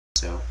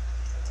So.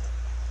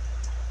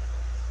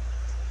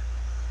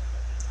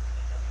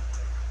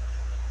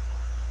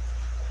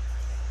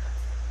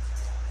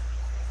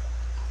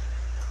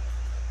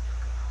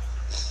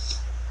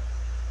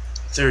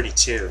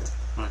 $32.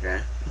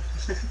 Okay.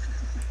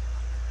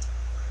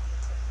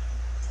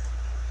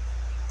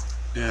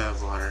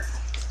 Water.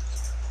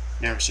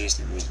 Never cease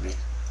to amuse me.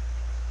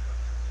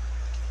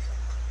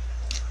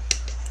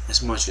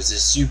 As much as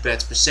this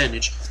Zubats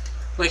percentage.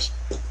 Like,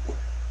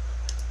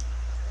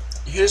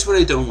 here's what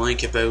I don't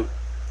like about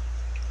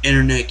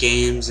internet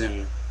games,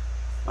 and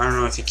I don't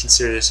know if you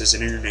consider this as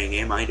an internet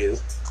game. I do.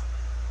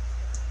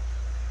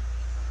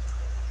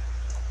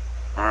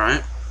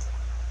 Alright.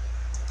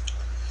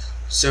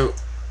 So,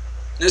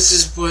 this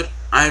is what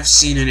I've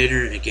seen in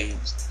internet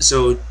games.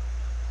 So,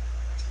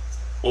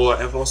 well,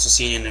 I've also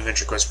seen in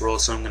Adventure Quest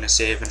World, so I'm going to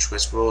say Adventure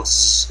Quest World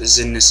is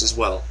in this as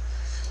well.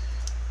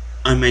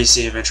 I may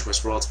say Adventure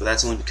Quest Worlds, but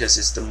that's only because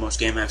it's the most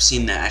game I've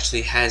seen that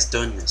actually has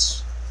done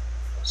this.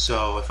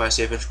 So if I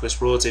say Adventure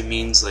Quest Worlds, it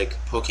means like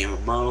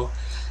Pokemmo.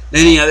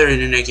 Any other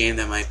internet game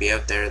that might be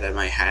out there that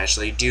might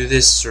actually do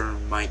this or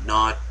might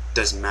not,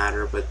 doesn't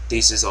matter, but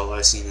this is all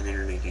I've seen in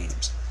internet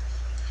games.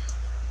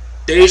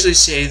 They usually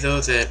say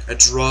though that a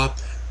drop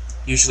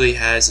usually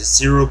has a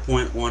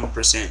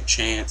 0.1%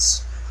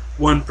 chance,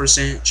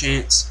 1%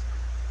 chance,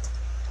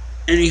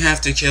 and you have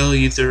to kill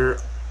either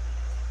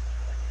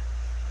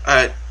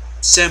a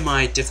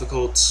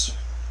semi-difficult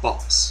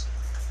boss.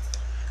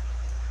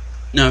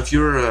 Now if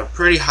you're a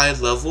pretty high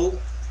level,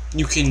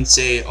 you can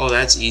say, oh,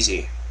 that's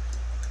easy.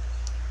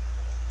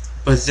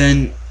 But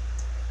then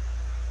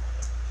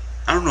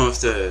I don't know if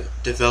the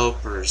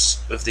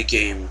developers of the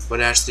game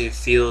would actually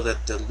feel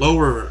that the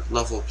lower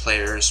level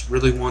players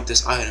really want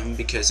this item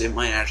because it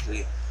might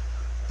actually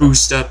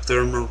boost up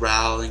their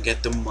morale and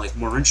get them like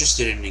more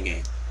interested in the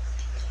game.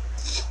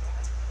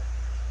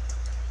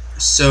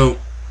 So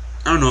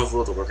I don't know if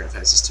World of Warcraft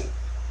has this too.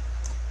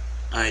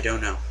 I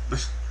don't know.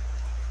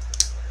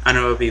 I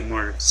know it would be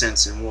more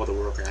sense in World of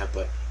Warcraft,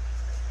 but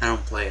I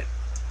don't play it.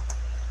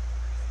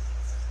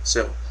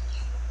 So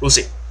we'll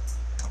see.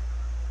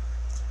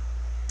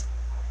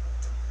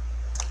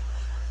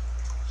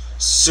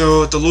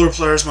 So the lower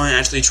players might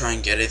actually try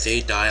and get it.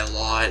 They die a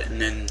lot,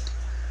 and then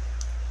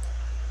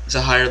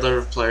the higher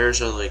level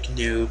players are like,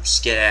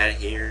 noobs, get out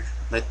of here.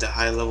 Let the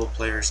high level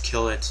players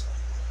kill it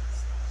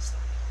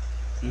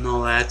and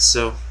all that.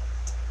 So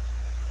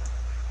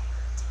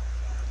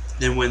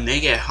then when they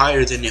get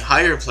higher than the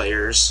higher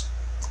players,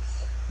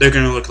 they're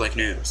gonna look like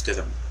noobs to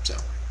them.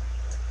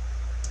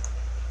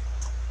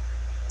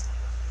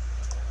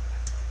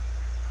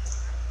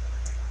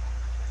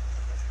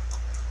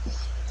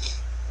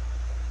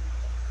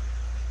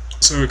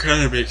 So it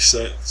kind of makes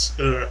sense.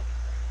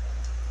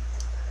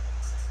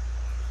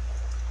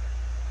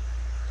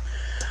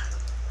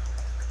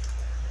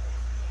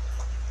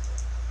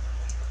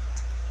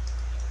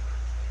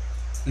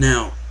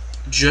 Now,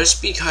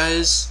 just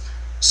because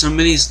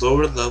somebody's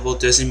lower level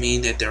doesn't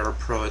mean that they're a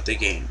pro at the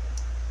game.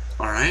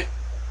 Alright?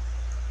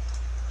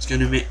 It's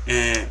gonna be,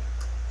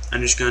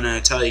 I'm just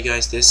gonna tell you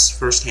guys this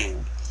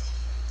firsthand.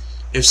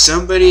 If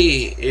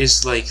somebody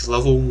is like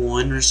level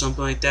 1 or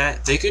something like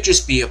that, they could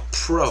just be a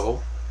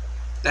pro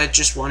that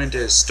just wanted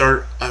to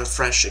start a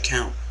fresh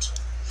account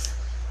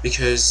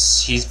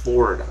because he's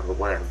bored or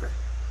whatever.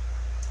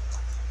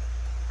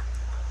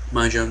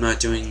 Mind you, I'm not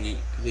doing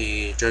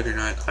the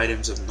Juggernaut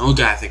items of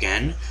Nulgath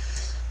again.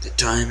 The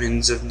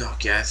diamonds of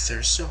Nulgath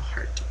are so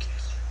hard to get.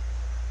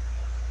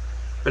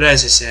 But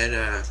as I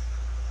said,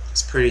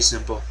 it's pretty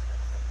simple.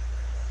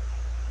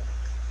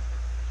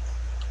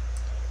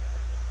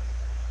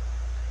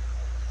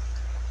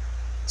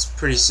 It's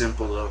pretty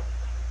simple though.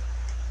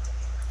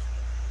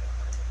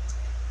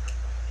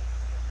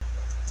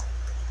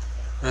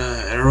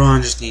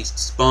 Aron just needs to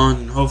spawn,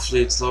 and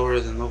hopefully it's lower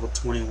than level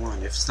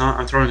 21. If it's not,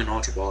 I'm throwing an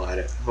Ultra Ball at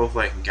it.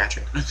 Hopefully I can catch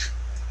it.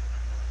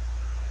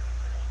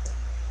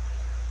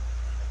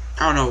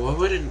 I don't know, what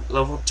would a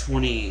level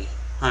 20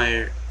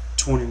 higher,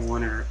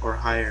 21 or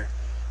higher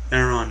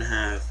Aron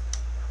have?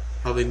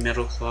 Probably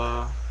Metal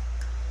Claw.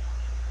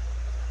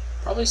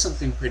 Probably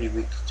something pretty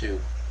weak too.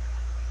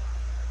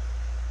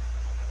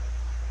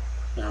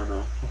 I don't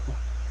know.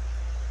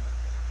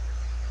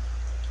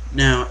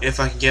 Now, if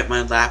I can get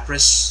my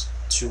Lapras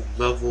to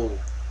level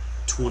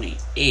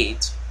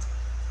 28,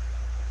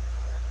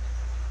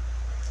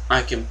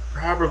 I can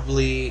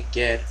probably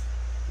get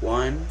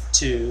 1,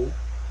 2,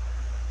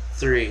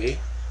 3,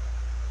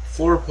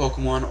 4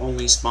 Pokemon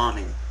only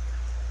spawning.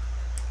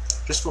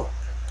 Just 4.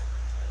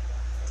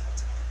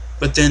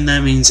 But then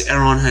that means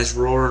Aron has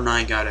Roar and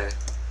I gotta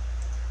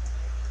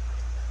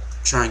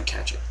try and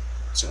catch it.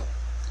 So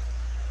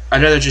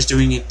I'd rather just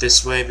doing it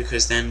this way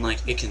because then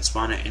like it can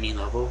spawn at any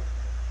level.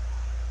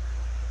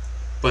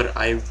 But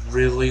I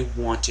really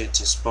wanted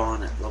to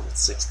spawn at level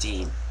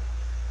 16.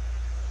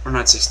 Or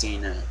not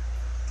 16,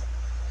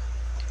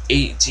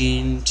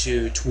 18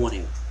 to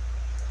 20.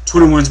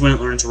 21's when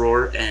it learns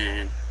Roar,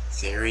 and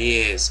there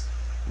he is.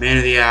 Man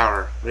of the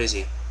hour. What is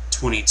he?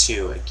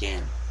 22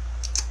 again.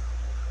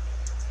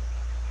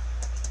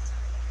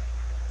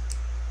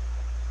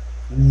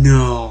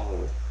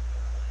 No.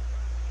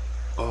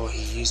 Oh,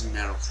 he used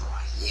Metal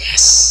Claw.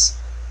 Yes.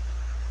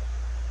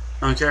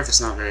 I don't care if it's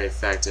not very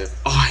effective.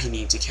 Oh, I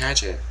need to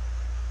catch it.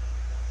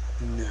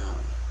 No.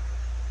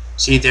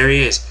 See, there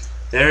he is.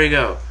 There we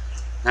go.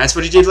 That's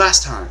what he did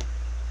last time.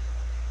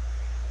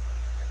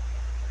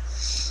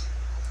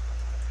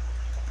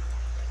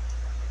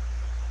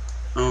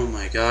 Oh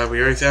my god, we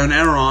already found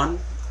Aron,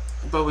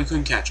 but we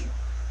couldn't catch him.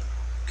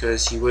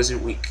 Because he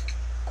wasn't weak.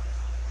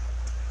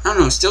 I don't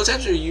know, steel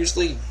types are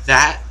usually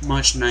that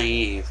much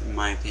naive, in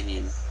my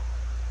opinion.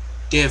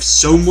 They have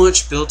so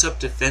much built up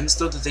defense,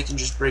 though, that they can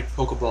just break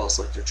Pokeballs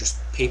like they're just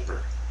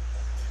paper.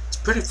 It's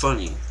pretty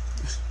funny.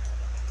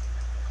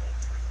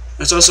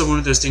 It's also one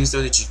of those things,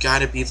 though, that you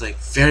gotta be, like,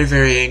 very,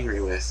 very angry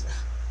with.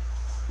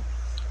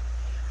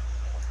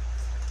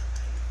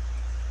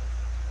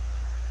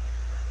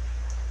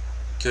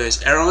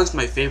 Because Aron's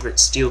my favorite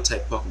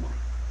steel-type Pokemon.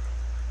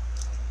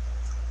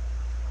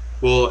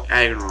 Well,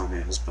 Aron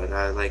is, but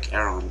I like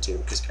Aron, too.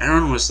 Because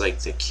Aron was, like,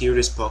 the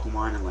cutest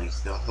Pokemon in, like,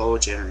 the whole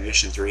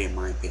Generation 3, in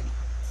my opinion.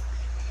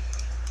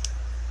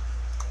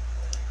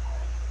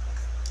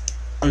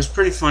 It was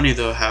pretty funny,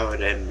 though, how it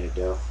ended,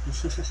 though.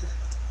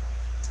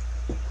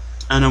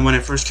 I know when I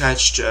first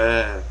catched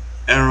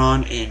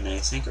Aron in, I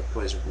think it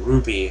was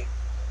Ruby.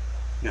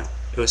 No,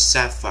 it was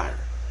Sapphire.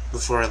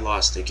 Before I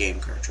lost the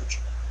game cartridge.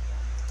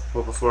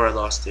 Well, before I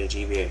lost the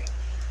GBA.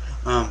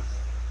 The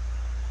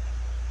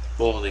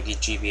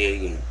GBA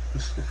game.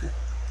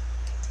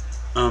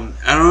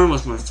 Aron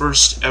was my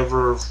first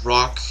ever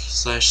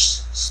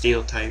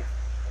rock/steel type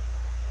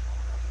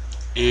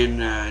in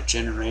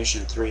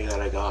Generation 3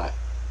 that I got.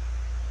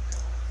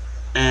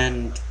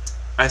 And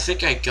I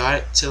think I got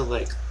it to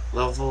like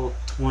level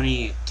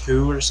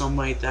 22 or something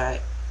like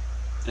that.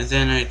 And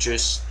then I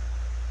just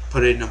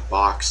put it in a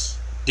box.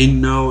 Didn't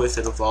know if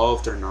it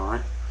evolved or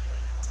not.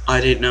 I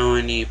didn't know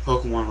any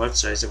Pokemon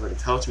websites that would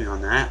have helped me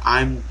on that.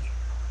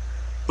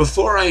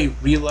 Before I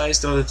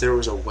realized, though, that there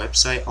was a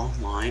website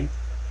online,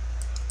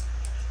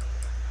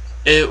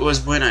 it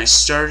was when I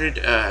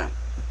started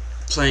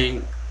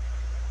playing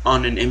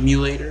on an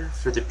emulator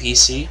for the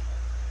PC.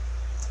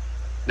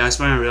 That's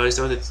when I realized,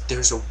 though, that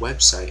there's a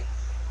website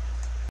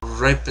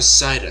right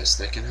beside us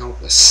that can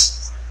help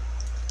us.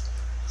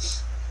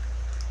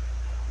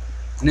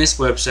 And this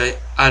website,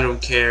 I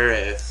don't care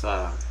if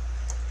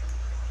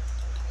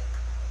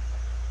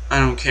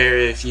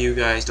you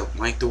guys don't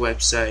like the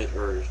website,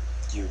 or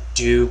you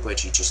do,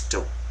 but you just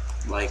don't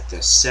like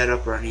the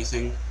setup or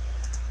anything.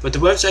 But the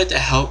website that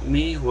helped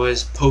me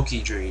was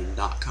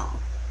Pokedream.com.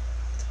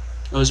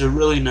 It was a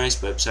really nice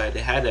website.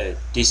 It had a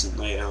decent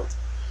layout.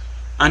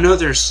 I know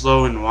they're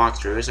slow in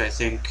walkthroughs. I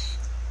think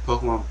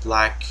Pokemon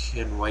Black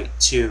and White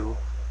 2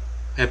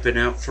 have been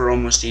out for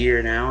almost a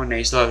year now, and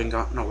they still haven't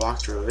gotten a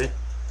walkthrough of it.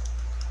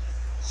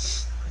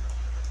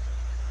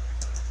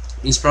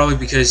 It's probably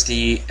because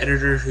the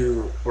editor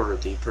or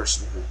the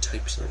person who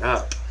types it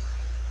up,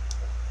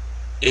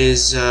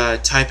 is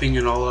typing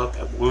it all up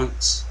at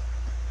once.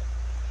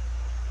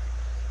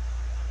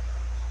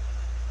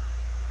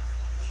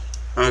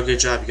 Oh, good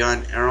job. You got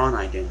an Aron?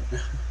 I didn't.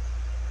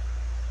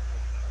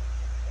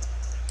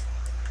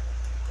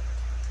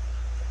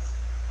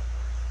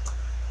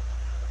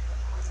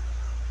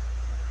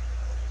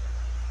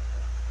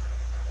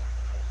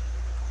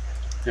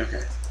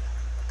 Okay.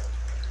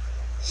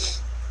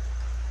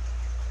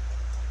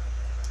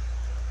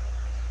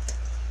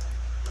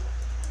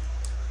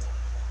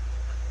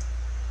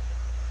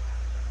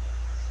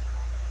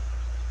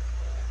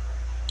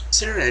 Is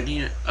there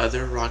any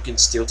other rock and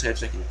steel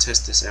types I can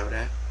test this out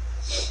at?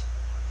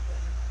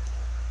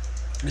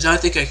 Because I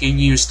think I can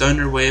use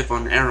Thunder Wave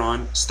on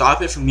Aron,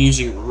 stop it from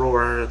using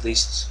Roar at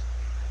least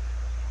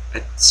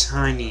a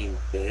tiny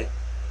bit.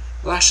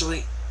 Well,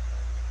 actually,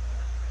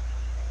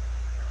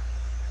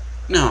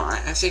 no,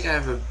 I think I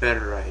have a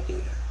better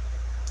idea.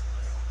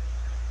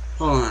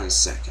 Hold on a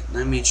second.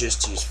 Let me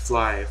just use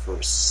Fly for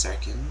a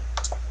second.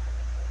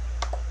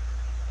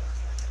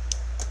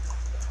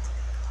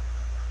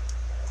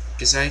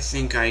 Because I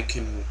think I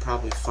can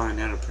probably find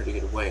out a pretty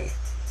good way.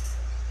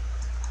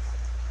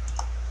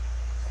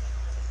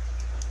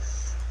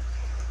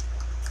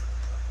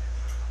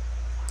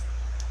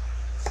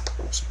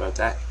 Oops, about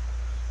that.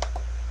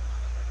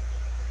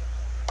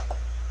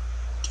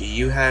 Do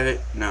you have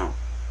it? No.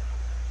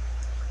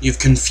 You've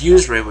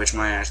confused Ray, which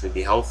might actually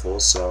be helpful,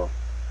 so...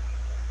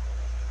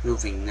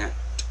 Moving that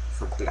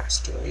for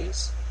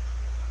Blastoise.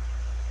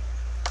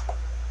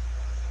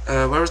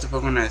 Where was the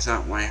Pokemon I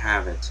thought might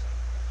have it?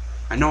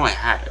 I know I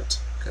had it,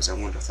 because I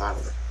wouldn't have thought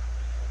of it.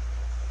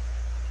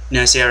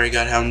 Now, see, I already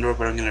got Houndour,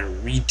 but I'm going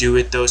to redo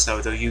it, though,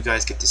 so that you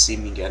guys get to see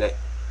me get it.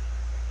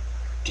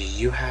 Do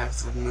you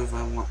have the move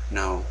I want?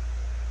 No.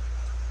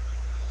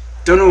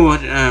 Don't know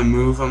what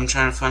move I'm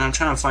trying to find. I'm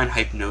trying to find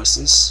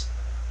Hypnosis.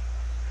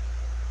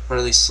 Or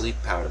at least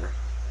Sleep Powder.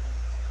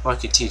 Well, I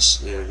could teach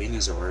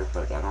Venusaur,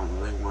 but I don't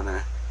really want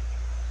to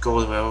go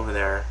all the way over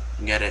there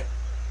and get it.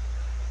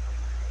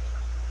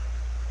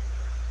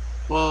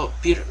 Well,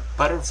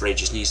 Butterfree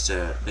just needs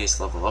to at least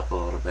level up a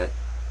little bit.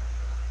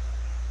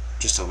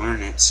 just to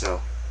learn it,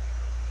 so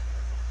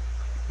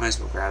might as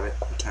well grab it.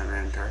 Return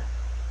enter.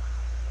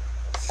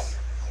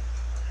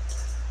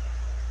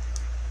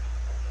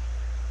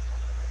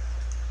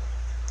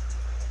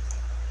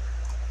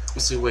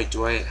 Let's see, wait,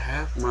 do I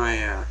have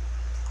my,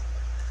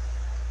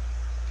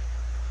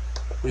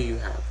 what do you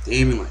have? The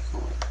aiming light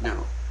coin.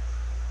 No.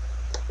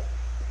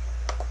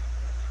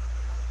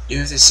 You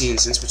have the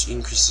Nuisance, which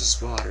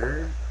increases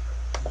water.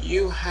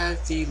 You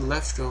have the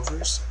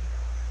leftovers.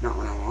 Not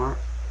what I want.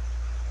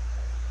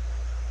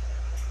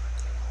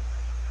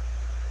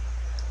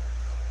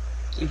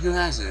 And who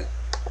has it?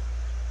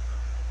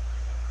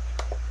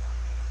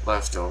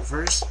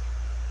 Leftovers.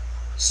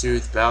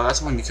 Soothe Bell.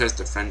 That's only because of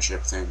the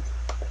friendship thing.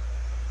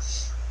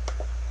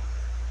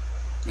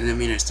 Does that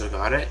mean I still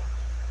got it?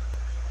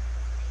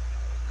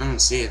 I don't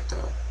see it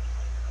though.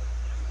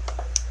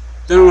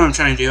 Don't know what I'm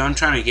trying to do. I'm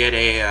trying to get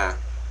a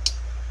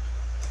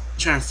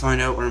trying to find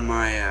out where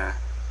my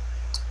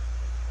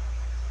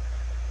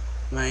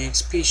my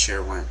XP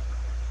share went.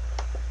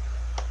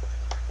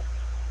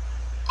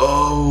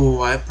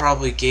 Oh, I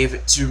probably gave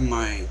it to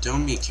my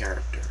dummy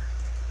character.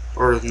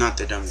 Or not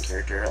the dummy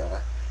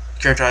character,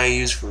 character I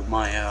use for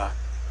my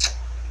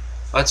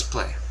Let's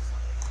Play.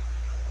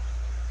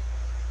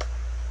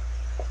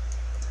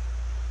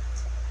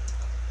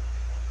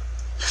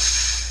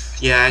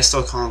 Yeah, I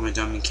still call him a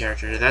dummy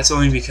character. That's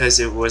only because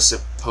it was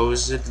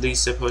supposedly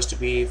supposed to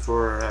be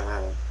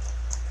for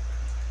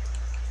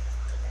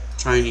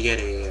trying to get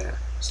a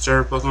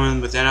starter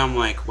Pokemon, but then I'm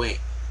like, wait,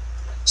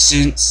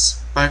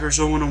 since Bikers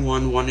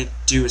 101 wanted to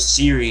do a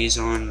series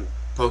on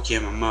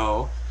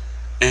Pokemmo,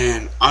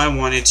 and I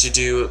wanted to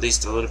do at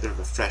least a little bit of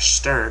a fresh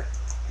start,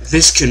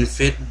 this can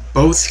fit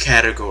both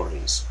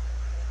categories.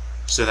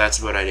 So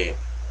that's what I did.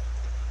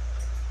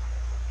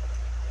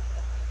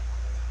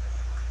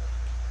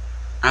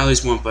 I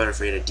always want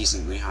Butterfree at a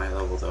decently high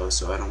level though,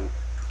 so I don't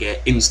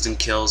get instant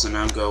kills and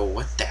I'll go,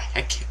 what the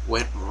heck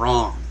went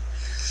wrong?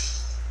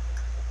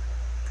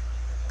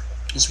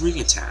 It's Wing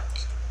Attack.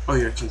 Oh,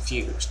 you're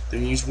confused.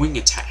 Then use Wing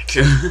Attack.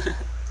 I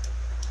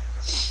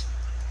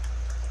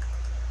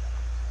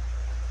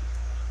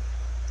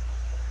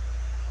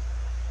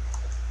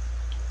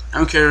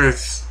don't care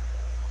if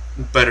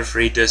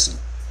Butterfree doesn't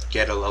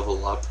get a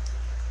level up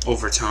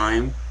over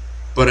time,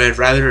 but I'd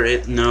rather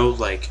it know,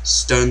 like,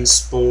 Stun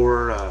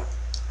Spore.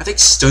 I think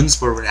Stun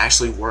Spore would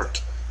actually work,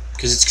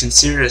 because it's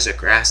considered as a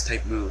grass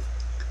type move.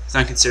 It's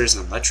not considered as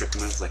an electric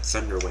move like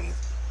Thunder Wave.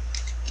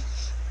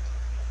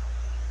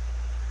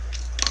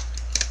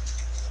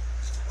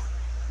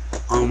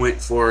 All I'm waiting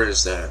for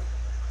is that.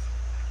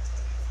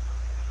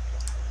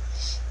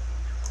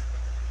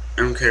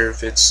 I don't care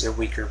if it's a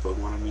weaker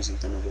Pokemon, I'm using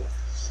Thunderbolt.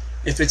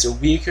 If it's a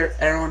weaker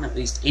Aron, at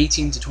least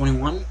 18 to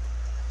 21,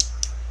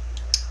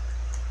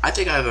 I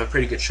think I have a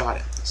pretty good shot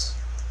at this.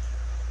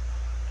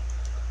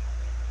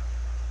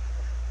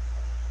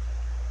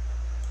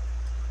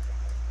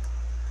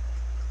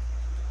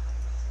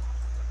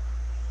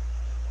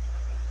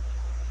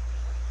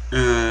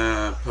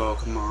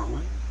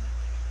 Pokemon.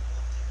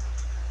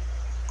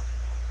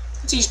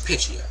 Let's use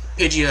Pidgeot.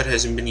 Pidgeot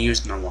hasn't been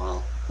used in a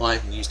while. Well, I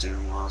haven't used it in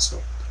a while,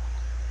 so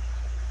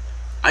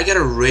I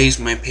gotta raise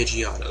my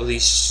Pidgeot. At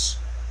least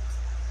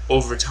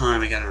over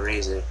time, I gotta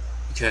raise it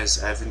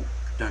because I haven't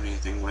done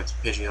anything with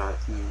Pidgeot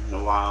in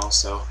a while,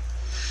 so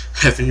I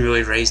haven't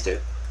really raised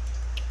it.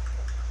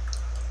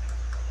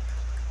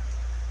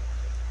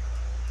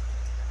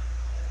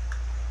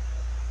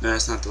 No,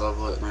 that's not the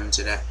level it learns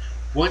it at.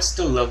 What's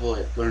the level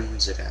it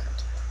learns it at?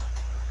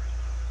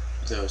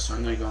 Though, so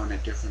I'm gonna go on a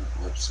different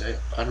website.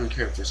 I don't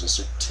care if there's a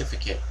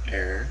certificate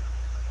error,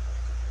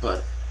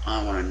 but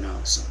I want to know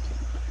something.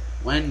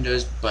 When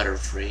does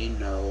Butterfree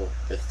know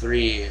the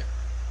 3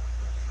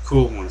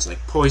 cool ones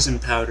like Poison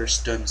Powder,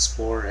 Stun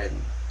Spore,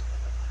 and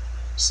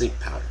Sleep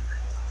Powder?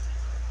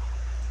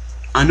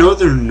 I know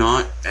they're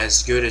not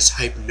as good as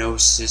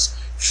Hypnosis,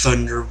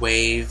 Thunder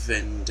Wave,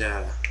 and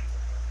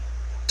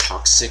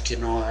Toxic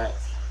and all that,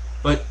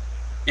 but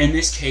in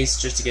this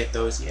case, just to get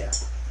those, yeah.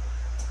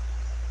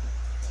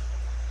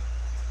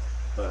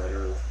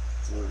 Butterfree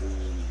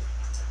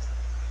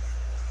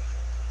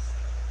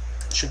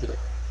should be like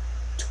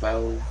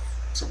 12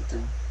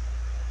 something,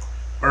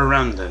 or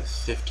around the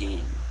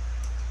 15.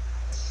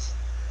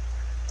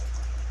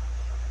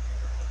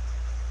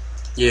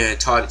 Yeah,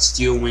 taught it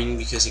Steel Wing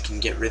because it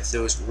can get rid of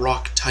those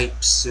rock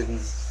types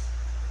and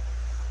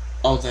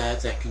all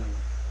that can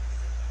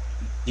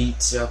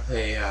beat up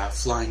a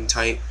flying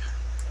type.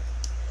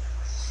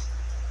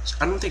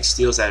 I don't think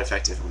Steel's that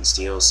effective on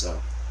Steel,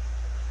 so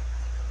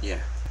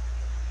yeah.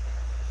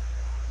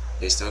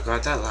 They still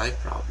got that life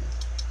problem.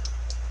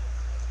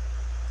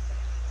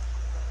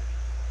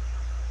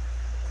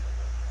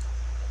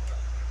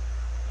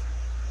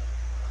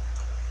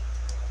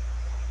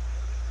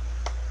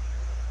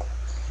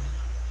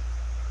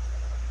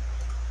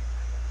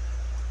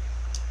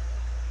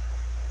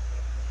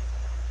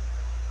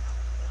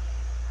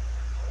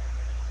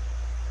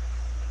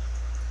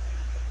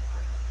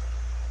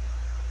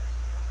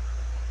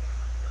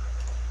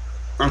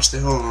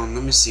 Actually, hold on,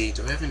 let me see.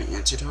 Do I have an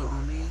antidote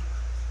on me?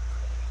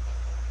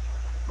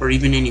 Or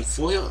even any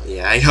full heal.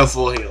 Yeah, I got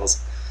full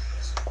heals.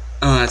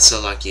 Oh, that's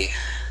so lucky.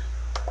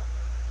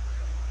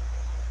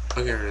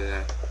 I'll get rid of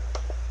that.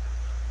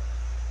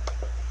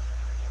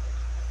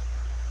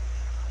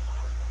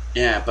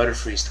 Yeah,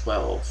 Butterfree's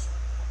 12.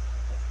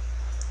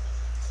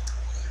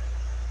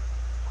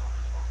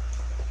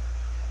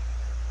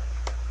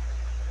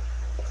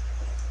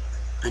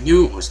 I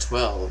knew it was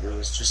 12, it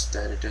was just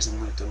that it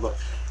doesn't like the look.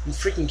 I'm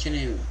freaking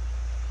kidding.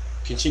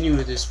 Continue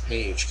with this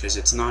page, because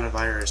it's not a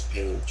virus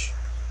page.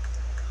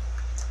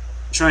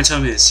 You're trying to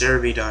tell me that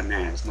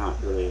Cerebi.net is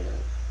not really a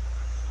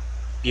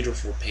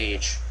beautiful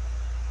page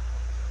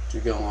to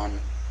go on,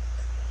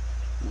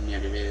 and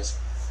yet it is.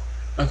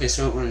 Okay,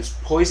 so it learns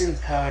Poison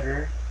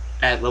Powder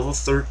at level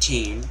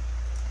 13.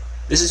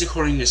 This is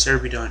according to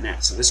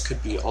Cerebi.net, so this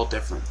could be all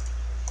different.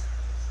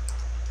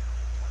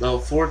 Level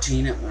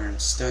 14, it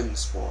learns Stun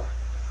Spore.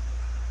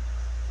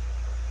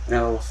 And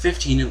at level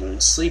 15, it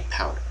learns Sleep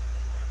Powder.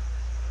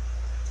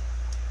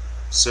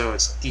 So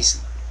it's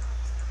decent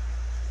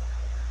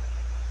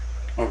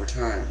over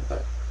time,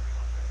 but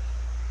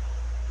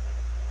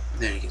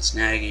then it gets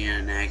nagging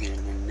and nagging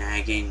and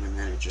nagging, and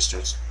then it just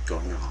starts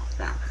going off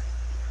down.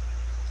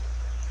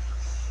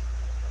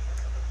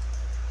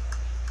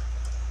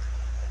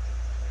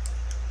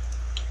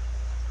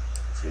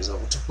 Free's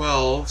level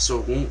 12, so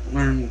it won't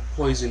learn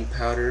Poison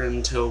Powder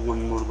until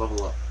one more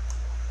level up.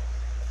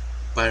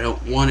 But I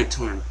don't want it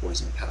to learn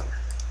Poison Powder.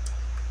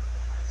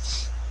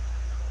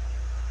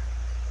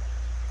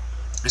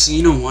 I said,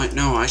 you know what?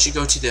 No, I should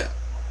go to the...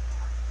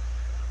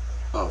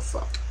 Oh,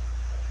 fuck.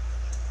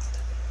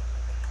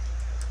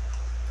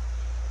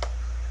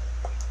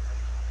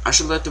 I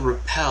should let the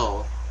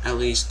Repel at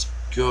least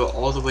go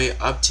all the way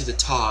up to the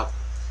top,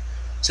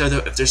 so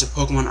that if there's a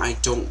Pokemon I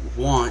don't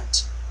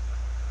want,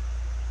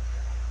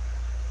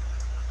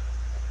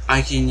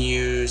 I can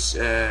use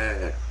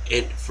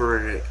it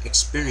for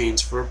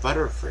experience for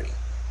Butterfree.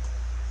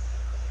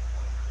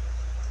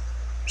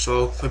 So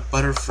I'll put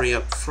Butterfree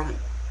up front.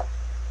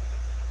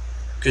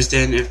 Because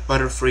then if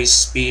Butterfree's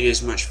speed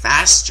is much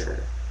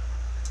faster,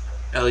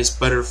 at least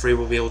Butterfree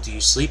will be able to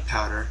use Sleep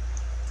Powder.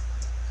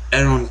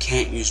 Aron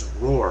can't use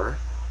Roar.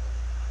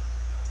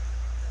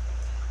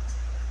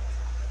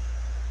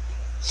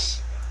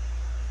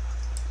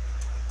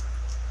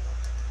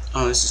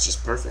 Oh, this is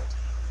just perfect.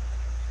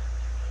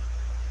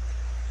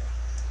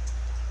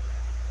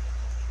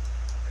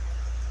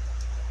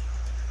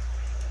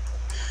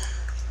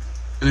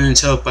 And then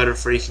until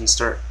Butterfree can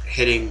start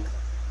hitting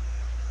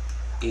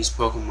these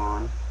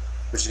Pokemon,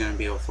 which is going to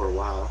be for a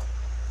while.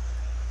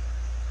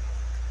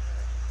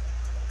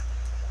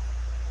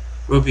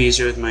 Would be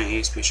easier with my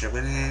EXP share,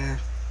 but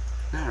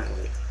not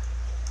really.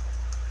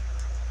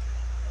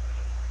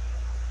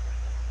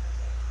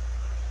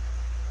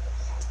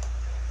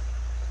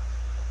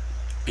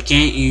 I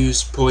can't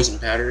use Poison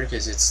Powder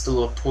because it's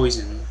still a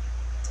poison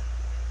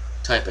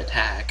type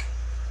attack.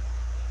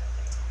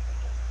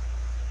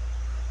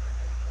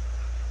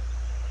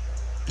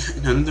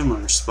 None of them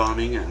are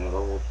spawning at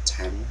level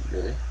 10.